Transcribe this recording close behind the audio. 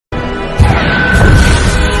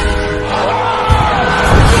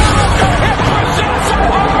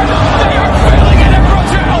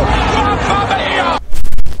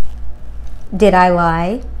Did I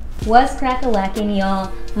lie? What's crack-a-lackin',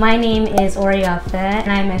 y'all? My name is Oriafe,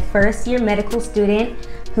 and I'm a first-year medical student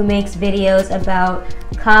who makes videos about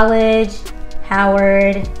college,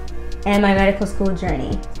 Howard, and my medical school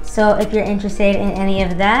journey. So if you're interested in any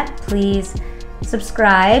of that, please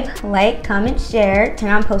subscribe, like, comment, share,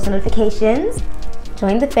 turn on post notifications,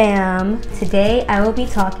 join the fam. Today I will be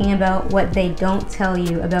talking about what they don't tell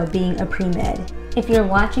you about being a pre-med. If you're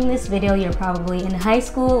watching this video, you're probably in high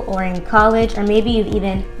school or in college, or maybe you've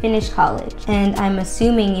even finished college. And I'm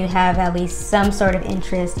assuming you have at least some sort of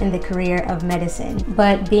interest in the career of medicine.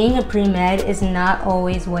 But being a pre-med is not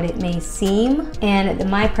always what it may seem. And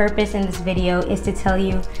my purpose in this video is to tell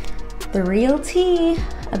you the real tea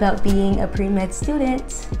about being a pre-med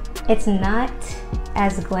student. It's not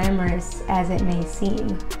as glamorous as it may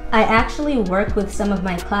seem. I actually worked with some of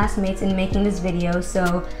my classmates in making this video,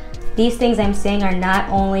 so these things I'm saying are not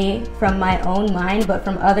only from my own mind, but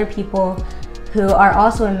from other people who are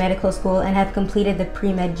also in medical school and have completed the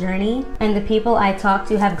pre-med journey. And the people I talk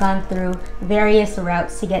to have gone through various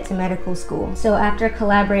routes to get to medical school. So after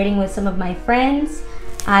collaborating with some of my friends,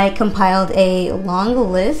 I compiled a long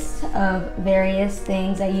list of various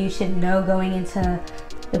things that you should know going into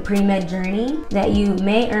the pre-med journey that you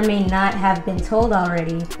may or may not have been told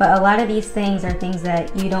already. But a lot of these things are things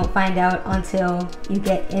that you don't find out until you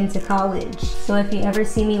get into college. So if you ever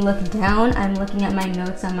see me look down, I'm looking at my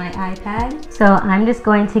notes on my iPad. So I'm just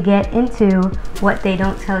going to get into what they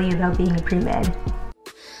don't tell you about being a pre-med.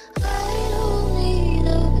 I don't need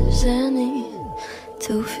a Zanny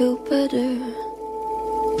to feel better.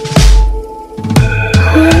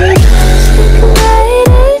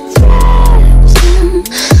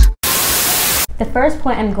 The first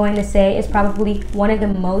point I'm going to say is probably one of the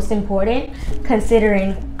most important,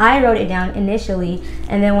 considering I wrote it down initially,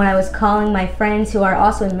 and then when I was calling my friends who are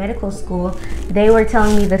also in medical school, they were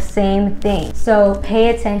telling me the same thing. So pay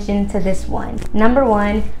attention to this one. Number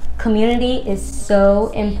one, community is so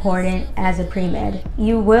important as a pre-med.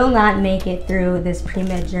 You will not make it through this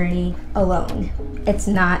pre-med journey alone. It's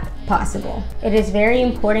not possible. It is very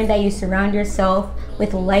important that you surround yourself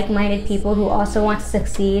with like-minded people who also want to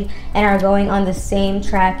succeed and are going on the same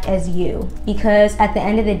track as you. Because at the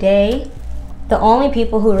end of the day, the only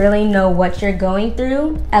people who really know what you're going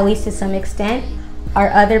through, at least to some extent,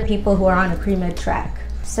 are other people who are on a pre-med track.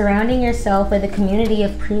 Surrounding yourself with a community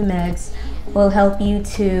of pre-meds will help you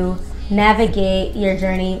to navigate your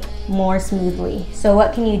journey more smoothly. So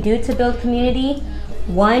what can you do to build community?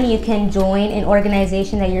 One, you can join an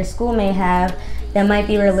organization that your school may have that might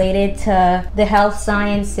be related to the health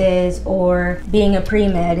sciences or being a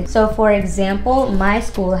pre-med. So for example, my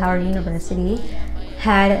school, Howard University,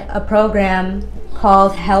 had a program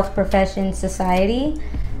called Health Professions Society.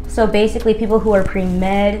 So basically people who are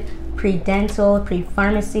pre-med, pre-dental,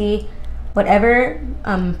 pre-pharmacy, whatever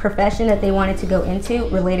profession that they wanted to go into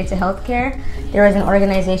related to healthcare, there was an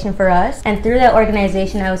organization for us. And through that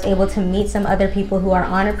organization, I was able to meet some other people who are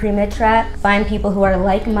on a pre-med track, find people who are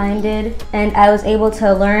like-minded, and I was able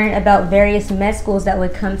to learn about various med schools that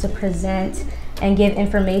would come to present and give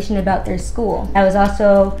information about their school. I was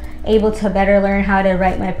also able to better learn how to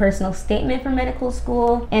write my personal statement for medical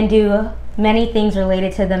school and do many things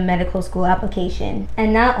related to the medical school application.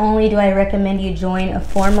 And not only do I recommend you join a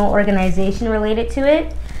formal organization related to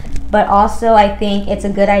it, but also I think it's a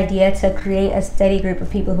good idea to create a study group of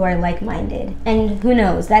people who are like-minded. And who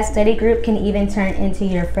knows, that study group can even turn into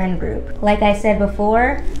your friend group. Like I said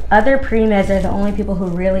before, other pre-meds are the only people who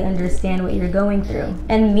really understand what you're going through.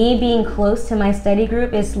 And me being close to my study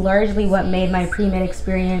group is largely what made my pre-med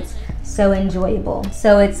experience so enjoyable.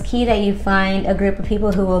 So it's key that you find a group of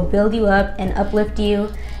people who will build you up and uplift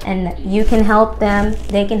you, and you can help them,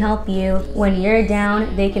 they can help you. When you're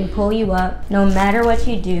down, they can pull you up. No matter what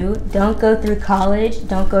you do, don't go through college,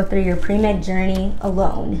 don't go through your pre-med journey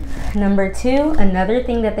alone. Number two, another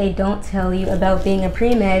thing that they don't tell you about being a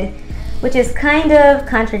pre-med, which is kind of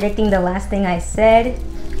contradicting the last thing I said,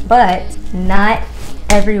 but not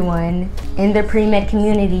everyone in the pre-med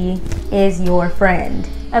community is your friend.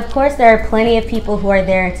 Of course, there are plenty of people who are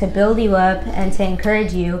there to build you up and to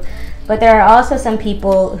encourage you, but there are also some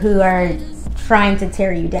people who are trying to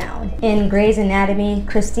tear you down. In Grey's Anatomy,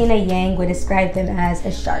 Christina Yang would describe them as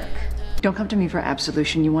a shark. Don't come to me for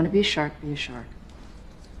absolution. You want to be a shark, be a shark.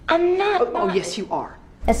 I'm not. Oh, yes, you are.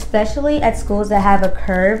 Especially at schools that have a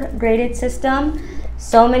curve graded system,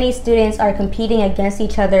 so many students are competing against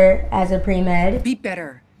each other as a pre-med. Be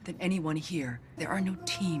better than anyone here. There are no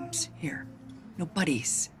teams here. No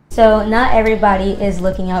buddies. So not everybody is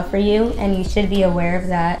looking out for you, and you should be aware of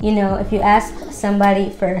that. You know, if you ask somebody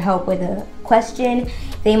for help with a question.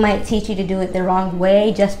 They might teach you to do it the wrong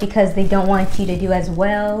way just because they don't want you to do as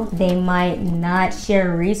well. They might not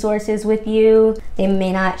share resources with you. They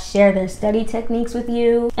may not share their study techniques with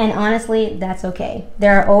you. And honestly, that's okay.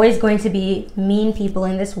 There are always going to be mean people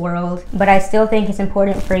in this world, but I still think it's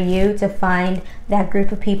important for you to find that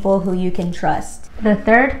group of people who you can trust. The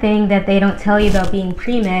third thing that they don't tell you about being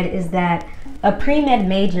pre-med is that a pre-med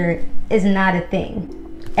major is not a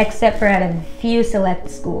thing, except for at a few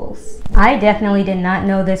select schools. I definitely did not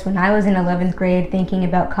know this when I was in 11th grade thinking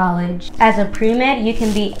about college. As a pre-med, you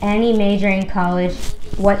can be any major in college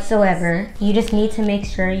whatsoever. You just need to make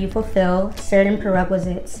sure you fulfill certain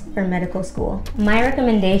prerequisites for medical school. My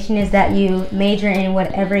recommendation is that you major in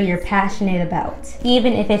whatever you're passionate about.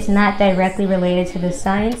 Even if it's not directly related to the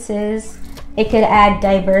sciences, it could add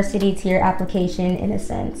diversity to your application in a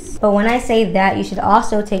sense. But when I say that, you should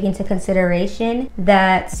also take into consideration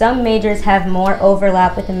that some majors have more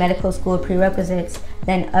overlap with the medical school prerequisites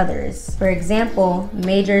than others. For example,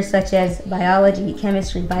 majors such as biology,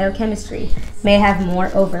 chemistry, biochemistry may have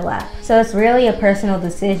more overlap. So it's really a personal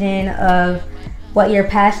decision of what you're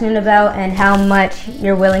passionate about and how much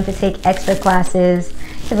you're willing to take extra classes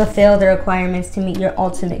to fulfill the requirements to meet your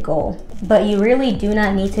ultimate goal. But you really do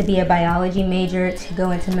not need to be a biology major to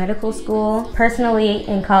go into medical school. Personally,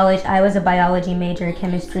 in college, I was a biology major,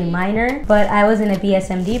 chemistry minor, but I was in a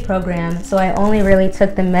BSMD program, so I only really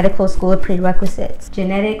took the medical school prerequisites.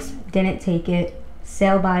 Genetics, didn't take it.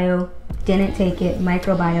 Cell bio, didn't take it.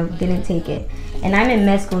 Microbiome, didn't take it. And I'm in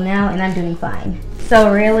med school now and I'm doing fine.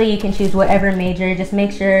 So really you can choose whatever major, just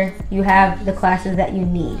make sure you have the classes that you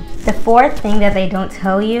need. The fourth thing that they don't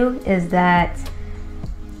tell you is that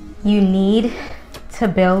you need to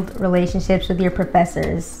build relationships with your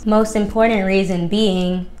professors. Most important reason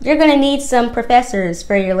being, you're gonna need some professors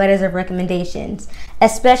for your letters of recommendations,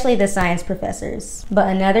 especially the science professors. But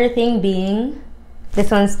another thing being,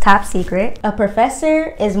 this one's top secret, a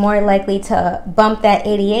professor is more likely to bump that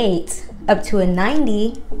 88 up to a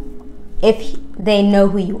 90 if they know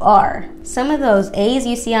who you are. Some of those A's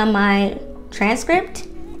you see on my transcript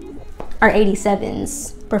are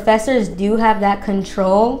 87s. Professors do have that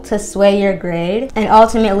control to sway your grade, and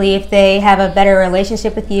ultimately if they have a better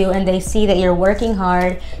relationship with you and they see that you're working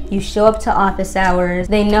hard, you show up to office hours,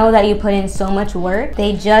 they know that you put in so much work,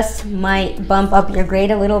 they just might bump up your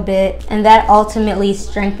grade a little bit, and that ultimately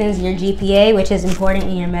strengthens your GPA, which is important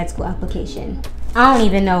in your med school application. I don't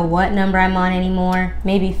even know what number I'm on anymore,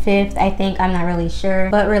 maybe 5th, I think, I'm not really sure.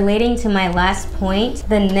 But relating to my last point,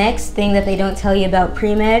 the next thing that they don't tell you about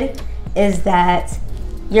pre-med is that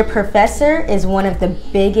your professor is one of the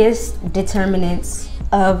biggest determinants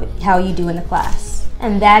of how you do in the class.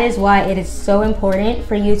 And that is why it is so important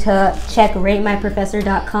for you to check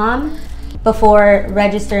ratemyprofessor.com before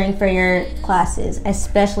registering for your classes,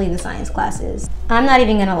 especially the science classes. I'm not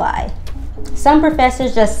even gonna lie. Some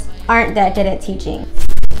professors just aren't that good at teaching.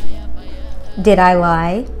 Did I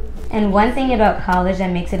lie? And one thing about college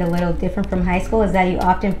that makes it a little different from high school is that you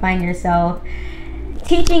often find yourself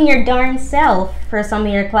teaching your darn self for some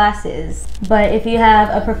of your classes. But if you have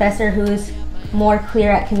a professor who's more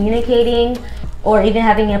clear at communicating, or even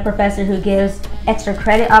having a professor who gives extra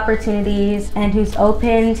credit opportunities and who's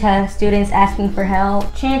open to students asking for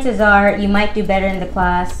help, chances are you might do better in the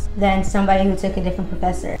class than somebody who took a different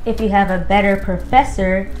professor. If you have a better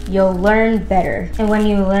professor, you'll learn better. And when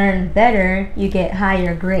you learn better, you get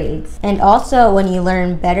higher grades. And also when you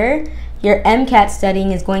learn better, your MCAT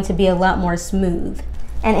studying is going to be a lot more smooth.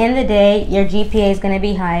 And in the day, your GPA is going to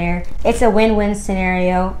be higher. It's a win-win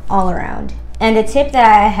scenario all around. And a tip that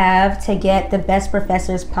I have to get the best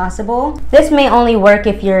professors possible, this may only work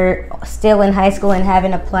if you're still in high school and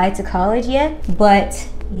haven't applied to college yet, but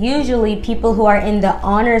usually people who are in the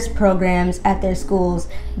honors programs at their schools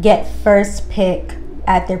get first pick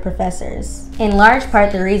at their professors. In large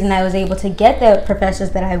part, the reason I was able to get the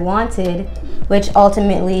professors that I wanted, which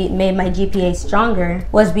ultimately made my GPA stronger,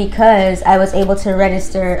 was because I was able to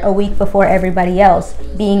register a week before everybody else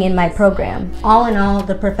being in my program. All in all,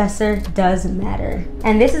 the professor does matter.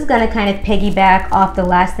 And this is gonna kind of piggyback off the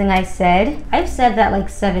last thing I said. I've said that like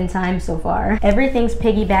 7 times so far. Everything's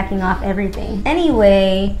piggybacking off everything.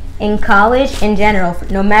 Anyway, in college in general,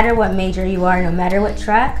 no matter what major you are, no matter what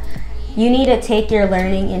track, you need to take your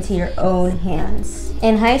learning into your own hands.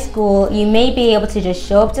 In high school, you may be able to just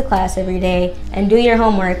show up to class every day and do your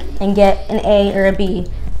homework and get an A or a B,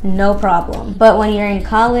 no problem. But when you're in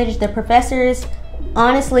college, the professors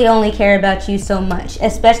honestly only care about you so much,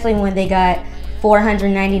 especially when they got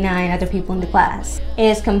 499 other people in the class. It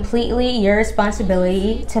is completely your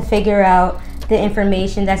responsibility to figure out the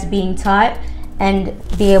information that's being taught and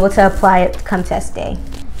be able to apply it come test day.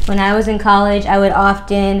 When I was in college, I would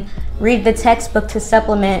often read the textbook to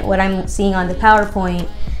supplement what I'm seeing on the PowerPoint,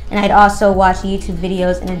 and I'd also watch YouTube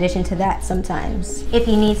videos in addition to that sometimes. If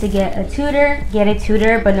you need to get a tutor, get a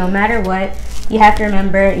tutor, but no matter what, you have to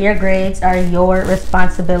remember your grades are your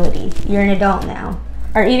responsibility. You're an adult now.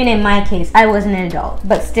 Or even in my case, I wasn't an adult,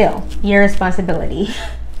 but still, your responsibility.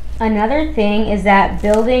 Another thing is that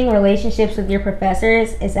building relationships with your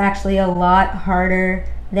professors is actually a lot harder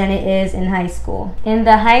than it is in high school. In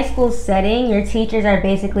the high school setting, your teachers are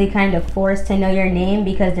basically kind of forced to know your name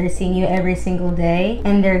because they're seeing you every single day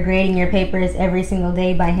and they're grading your papers every single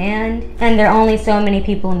day by hand, and there are only so many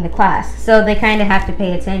people in the class, so they kind of have to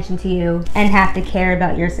pay attention to you and have to care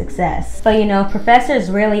about your success. But you know, professors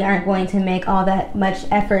really aren't going to make all that much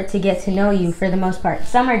effort to get to know you for the most part.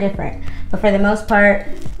 Some are different, but for the most part,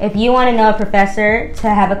 if you want to know a professor to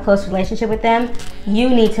have a close relationship with them, you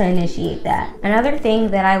need to initiate that. Another thing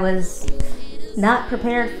that I was not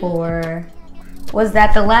prepared for was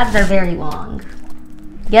that the labs are very long.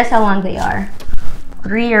 Guess how long they are?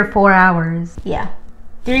 3 or 4 hours. Yeah,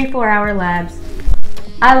 3-4 hour labs.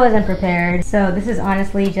 I wasn't prepared, so this is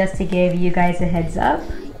honestly just to give you guys a heads up.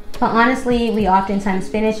 But honestly, we oftentimes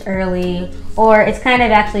finish early, or it's kind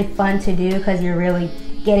of actually fun to do because you're really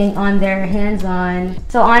getting on there hands-on.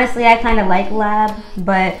 So honestly, I kind of like lab,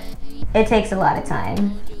 but it takes a lot of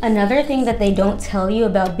time. Another thing that they don't tell you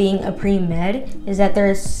about being a pre-med is that there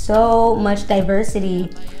is so much diversity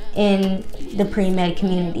in the pre-med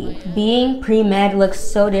community. Being pre-med looks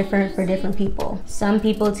so different for different people. Some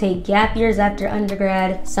people take gap years after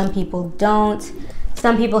undergrad, some people don't.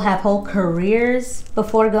 Some people have whole careers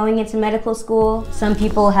before going into medical school. Some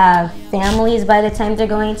people have families by the time they're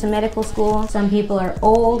going into medical school. Some people are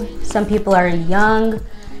old, some people are young.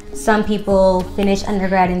 Some people finish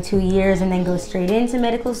undergrad in 2 years and then go straight into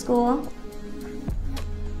medical school.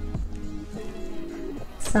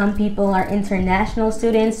 Some people are international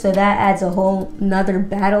students, so that adds a whole nother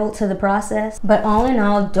battle to the process. But all in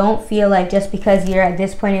all, don't feel like just because you're at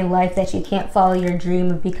this point in life that you can't follow your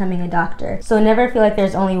dream of becoming a doctor. So never feel like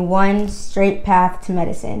there's only one straight path to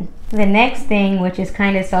medicine. The next thing, which is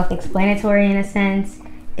kind of self-explanatory in a sense,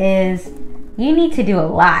 is you need to do a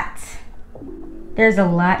lot. There's a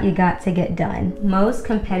lot you got to get done. Most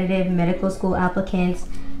competitive medical school applicants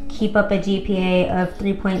keep up a GPA of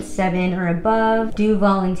 3.7 or above, do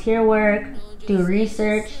volunteer work, do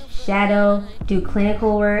research, shadow, do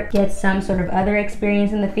clinical work, get some sort of other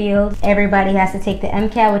experience in the field. Everybody has to take the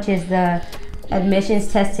MCAT, which is the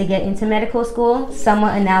admissions test to get into medical school,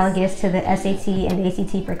 somewhat analogous to the SAT and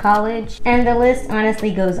ACT for college. And the list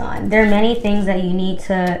honestly goes on. There are many things that you need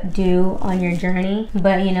to do on your journey,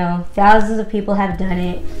 but you know, thousands of people have done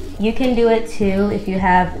it. You can do it too if you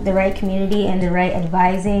have the right community and the right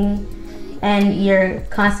advising, and you're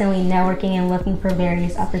constantly networking and looking for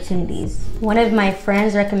various opportunities. One of my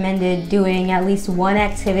friends recommended doing at least one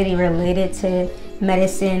activity related to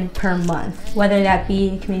medicine per month, whether that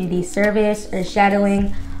be community service or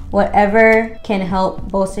shadowing, whatever can help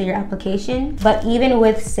bolster your application. But even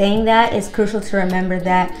with saying that, it's crucial to remember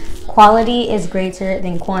that quality is greater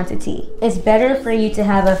than quantity. It's better for you to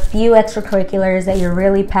have a few extracurriculars that you're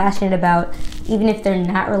really passionate about, even if they're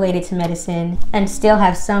not related to medicine, and still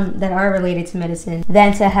have some that are related to medicine,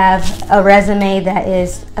 than to have a resume that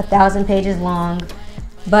is 1,000 pages long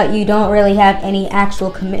but you don't really have any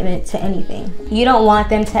actual commitment to anything. You don't want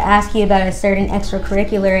them to ask you about a certain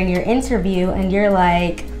extracurricular in your interview and you're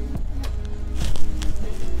like,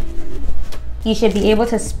 you should be able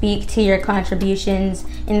to speak to your contributions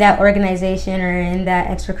in that organization or in that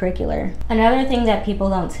extracurricular. Another thing that people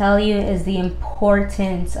don't tell you is the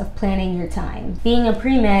importance of planning your time. Being a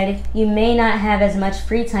pre-med, you may not have as much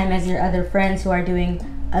free time as your other friends who are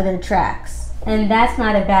doing other tracks. And that's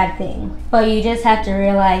not a bad thing. But you just have to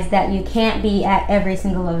realize that you can't be at every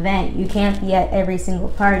single event. You can't be at every single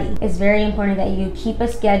party. It's very important that you keep a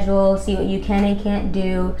schedule, see what you can and can't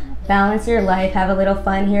do, balance your life, have a little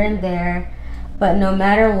fun here and there. But no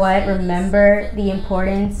matter what, remember the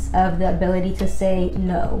importance of the ability to say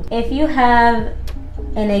no. If you have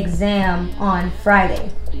an exam on Friday,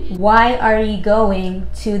 why are you going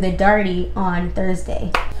to the Darty on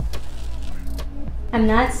Thursday? I'm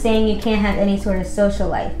not saying you can't have any sort of social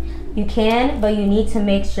life. You can, but you need to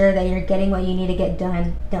make sure that you're getting what you need to get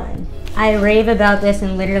done. I rave about this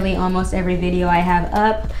in literally almost every video I have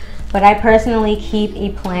up, but I personally keep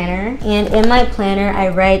a planner, and in my planner I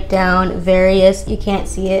write down various, you can't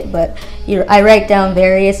see it, but I write down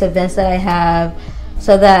various events that I have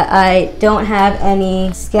so that I don't have any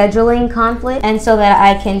scheduling conflict and so that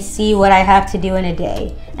I can see what I have to do in a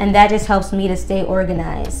day. And that just helps me to stay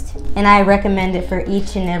organized. And I recommend it for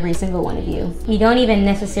each and every single one of you. You don't even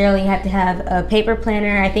necessarily have to have a paper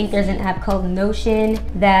planner. I think there's an app called Notion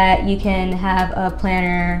that you can have a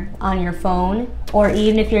planner on your phone, or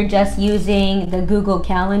even if you're just using the Google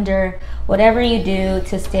Calendar, whatever you do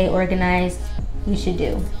to stay organized, you should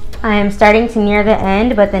do. I am starting to near the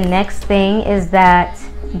end, but the next thing is that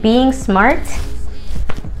being smart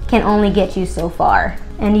can only get you so far.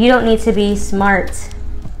 And you don't need to be smart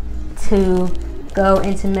to go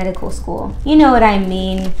into medical school. You know what I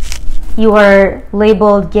mean. You were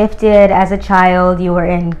labeled gifted as a child. You were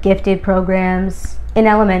in gifted programs in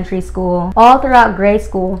elementary school. All throughout grade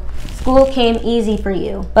school, school came easy for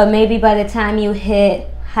you. But maybe by the time you hit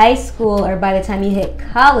high school or by the time you hit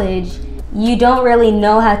college, you don't really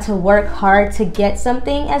know how to work hard to get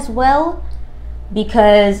something as well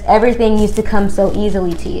because everything used to come so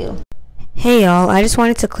easily to you. Hey y'all, I just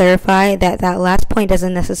wanted to clarify that that last point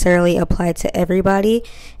doesn't necessarily apply to everybody.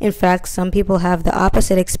 In fact, some people have the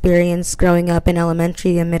opposite experience growing up in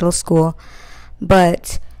elementary and middle school.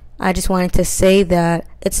 But I just wanted to say that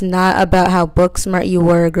it's not about how book smart you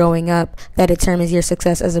were growing up that determines your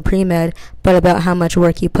success as a pre-med, but about how much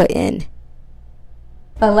work you put in.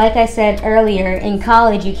 But like I said earlier, in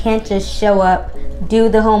college you can't just show up, do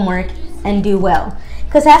the homework, and do well.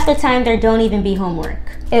 Because half the time there don't even be homework.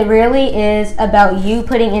 It really is about you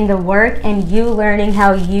putting in the work and you learning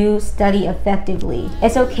how you study effectively.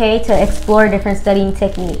 It's okay to explore different studying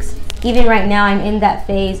techniques. Even right now I'm in that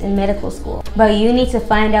phase in medical school. But you need to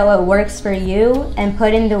find out what works for you and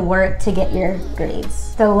put in the work to get your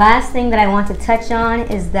grades. The last thing that I want to touch on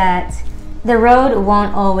is that the road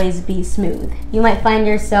won't always be smooth. You might find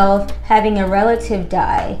yourself having a relative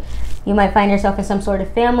die. You might find yourself in some sort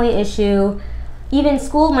of family issue. Even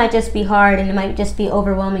school might just be hard and it might just be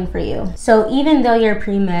overwhelming for you. So even though you're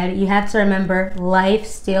pre-med, you have to remember life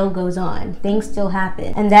still goes on. Things still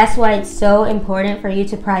happen. And that's why it's so important for you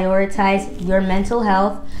to prioritize your mental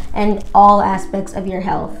health and all aspects of your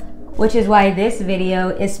health. Which is why this video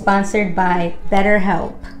is sponsored by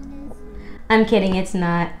BetterHelp. I'm kidding, it's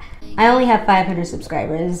not. I only have 500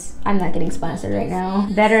 subscribers. I'm not getting sponsored right now.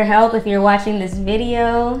 BetterHelp, if you're watching this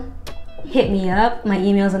video, hit me up. My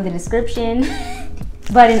email's in the description.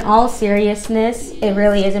 But in all seriousness, it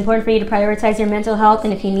really is important for you to prioritize your mental health,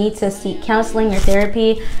 and if you need to seek counseling or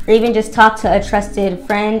therapy, or even just talk to a trusted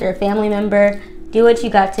friend or family member, do what you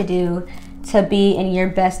got to do to be in your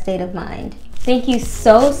best state of mind. Thank you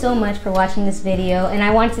so much for watching this video, and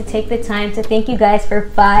I want to take the time to thank you guys for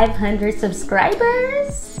 500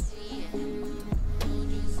 subscribers.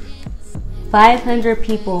 500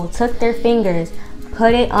 people took their fingers,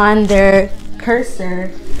 put it on their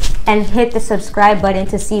cursor, and hit the subscribe button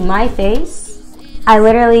to see my face. I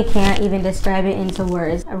literally can't even describe it into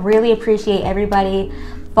words. I really appreciate everybody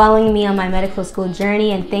following me on my medical school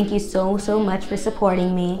journey, and thank you so much for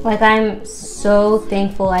supporting me. Like, I'm so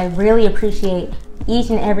thankful. I really appreciate each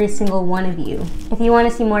and every single one of you. If you want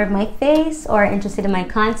to see more of my face or are interested in my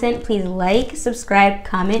content, please like, subscribe,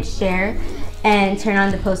 comment, share, and turn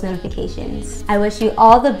on the post notifications. I wish you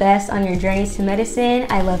all the best on your journeys to medicine.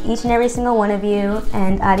 I love each and every single one of you,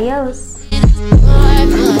 and adios.